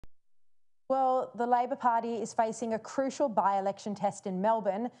Well, the Labor Party is facing a crucial by-election test in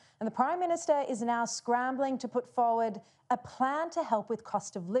Melbourne, and the Prime Minister is now scrambling to put forward a plan to help with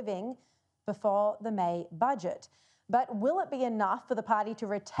cost of living before the May budget. But will it be enough for the party to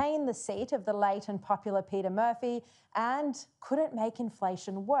retain the seat of the late and popular Peter Murphy, and could it make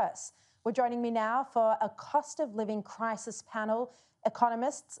inflation worse? Well, joining me now for a cost of living crisis panel,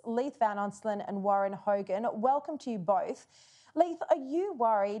 economists Leith Van Onselen and Warren Hogan. Welcome to you both. Leith, are you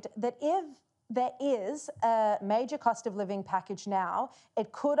worried that if there is a major cost of living package now,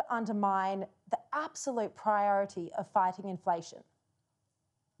 it could undermine the absolute priority of fighting inflation?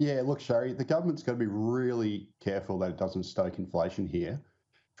 Yeah, look, Sharri, the government's got to be really careful that it doesn't stoke inflation here.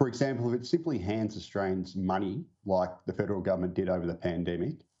 For example, if it simply hands Australians money like the federal government did over the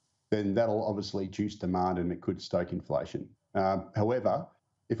pandemic, then that'll obviously juice demand and it could stoke inflation. However,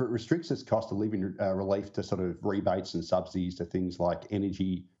 if it restricts its cost of living relief to sort of rebates and subsidies to things like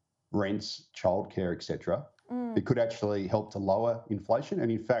energy, rents, childcare, etc., it could actually help to lower inflation. And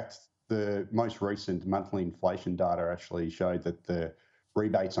in fact, the most recent monthly inflation data actually showed that the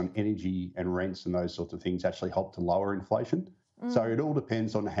rebates on energy and rents and those sorts of things actually help to lower inflation. So it all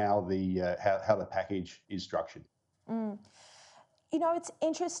depends on how the package is structured. You know, it's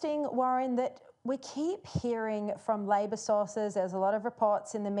interesting, Warren, that we keep hearing from Labor sources, there's a lot of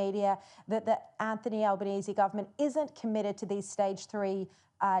reports in the media that the Anthony Albanese government isn't committed to these stage 3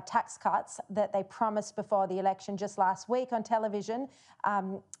 tax cuts that they promised before the election. Just last week on television,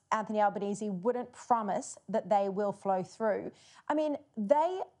 Anthony Albanese wouldn't promise that they will flow through. I mean,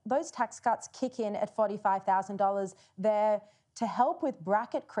 those tax cuts kick in at $45,000. They're to help with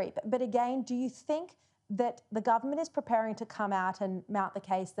bracket creep. But again, do you think that the government is preparing to come out and mount the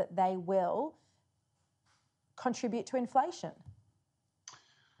case that they will contribute to inflation?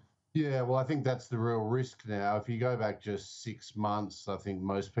 Yeah, well, I think that's the real risk now. If you go back just 6 months, I think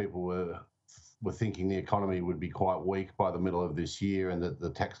most people were thinking the economy would be quite weak by the middle of this year and that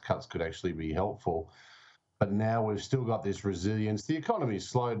the tax cuts could actually be helpful. But now we've still got this resilience. The economy's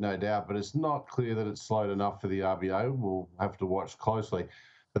slowed, no doubt, but it's not clear that it's slowed enough for the RBA. We'll have to watch closely.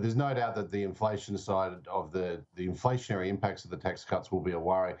 But there's no doubt that the inflation side of the inflationary impacts of the tax cuts will be a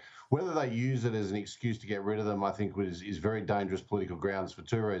worry. Whether they use it as an excuse to get rid of them, I think is very dangerous political grounds for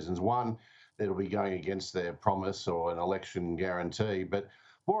two reasons. One, it'll be going against their promise or an election guarantee. But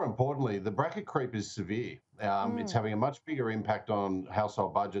more importantly, the bracket creep is severe. It's having a much bigger impact on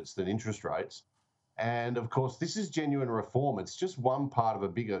household budgets than interest rates. And of course, this is genuine reform. It's just one part of a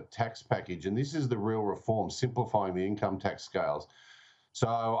bigger tax package. And this is the real reform, simplifying the income tax scales. So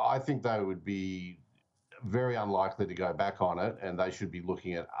I think they would be very unlikely to go back on it, and they should be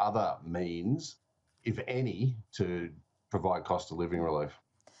looking at other means, if any, to provide cost of living relief.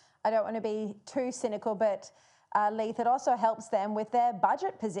 I don't want to be too cynical, but Leith, it also helps them with their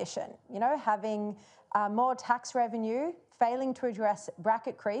budget position. You know, having more tax revenue, failing to address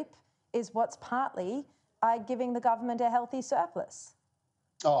bracket creep is what's partly giving the government a healthy surplus.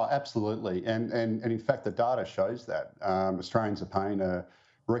 Oh, absolutely. And in fact, the data shows that Australians are paying a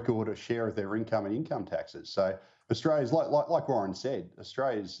record share of their income and income taxes. So Australia's, like Warren said,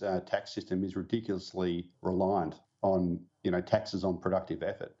 Australia's tax system is ridiculously reliant on, taxes on productive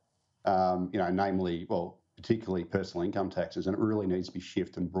effort, namely, particularly personal income taxes. And it really needs to be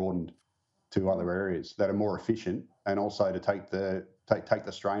shifted and broadened to other areas that are more efficient and also to take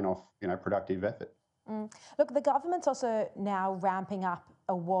the strain off, productive effort. Look, the government's also now ramping up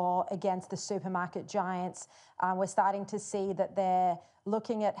a war against the supermarket giants. We're starting to see that they're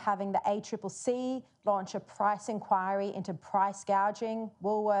looking at having the ACCC launch a price inquiry into price gouging,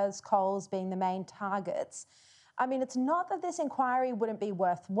 Woolworths, Coles being the main targets. I mean, it's not that this inquiry wouldn't be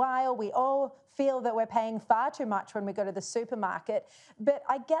worthwhile. We all feel that we're paying far too much when we go to the supermarket. But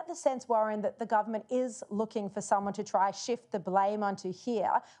I get the sense, Warren, that the government is looking for someone to try shift the blame onto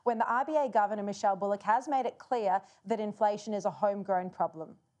here when the RBA Governor, Michelle Bullock, has made it clear that inflation is a homegrown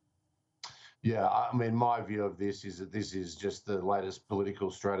problem. Yeah, I mean, my view of this is that this is just the latest political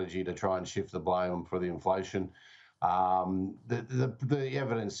strategy to try and shift the blame for the inflation. The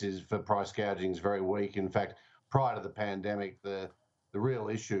evidence is for price gouging is very weak. In fact, prior to the pandemic, the real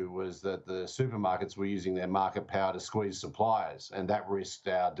issue was that the supermarkets were using their market power to squeeze suppliers, and that risked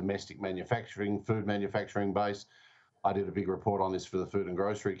our domestic manufacturing, food manufacturing base. I did a big report on this for the Food and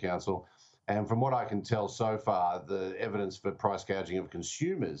Grocery Council, and from what I can tell so far, the evidence for price gouging of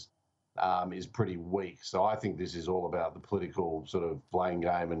consumers is pretty weak. So I think this is all about the political sort of blame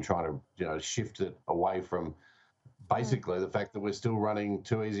game and trying to shift it away from basically the fact that we're still running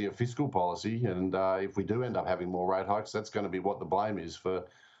too easy a fiscal policy, and if we do end up having more rate hikes, that's going to be what the blame is for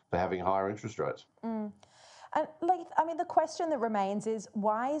having higher interest rates. And I mean, the question that remains is,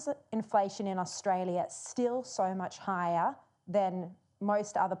 why is inflation in Australia still so much higher than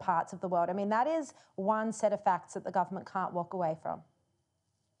most other parts of the world? I mean, that is one set of facts that the government can't walk away from.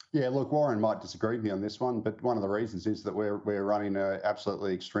 Yeah, look, Warren might disagree with me on this one, but one of the reasons is that we're running an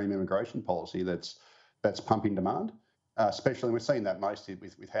absolutely extreme immigration policy that's pumping demand, especially we're seeing that mostly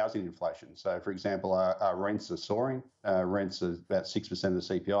with housing inflation. So, for example, our rents are soaring. Rents are about 6% of the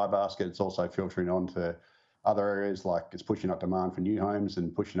CPI basket. It's also filtering on to other areas, like it's pushing up demand for new homes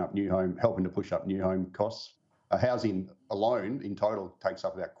and helping to push up new home costs. Housing alone in total takes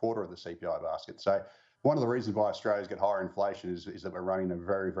up about a quarter of the CPI basket. So one of the reasons why Australia's got higher inflation is that we're running a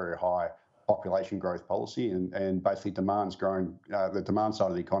very, very high population growth policy, and basically demand's growing. The demand side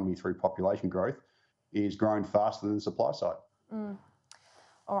of the economy through population growth is growing faster than the supply side.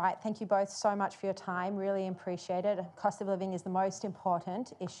 All right, thank you both so much for your time. Really appreciate it. Cost of living is the most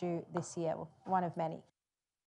important issue this year, one of many.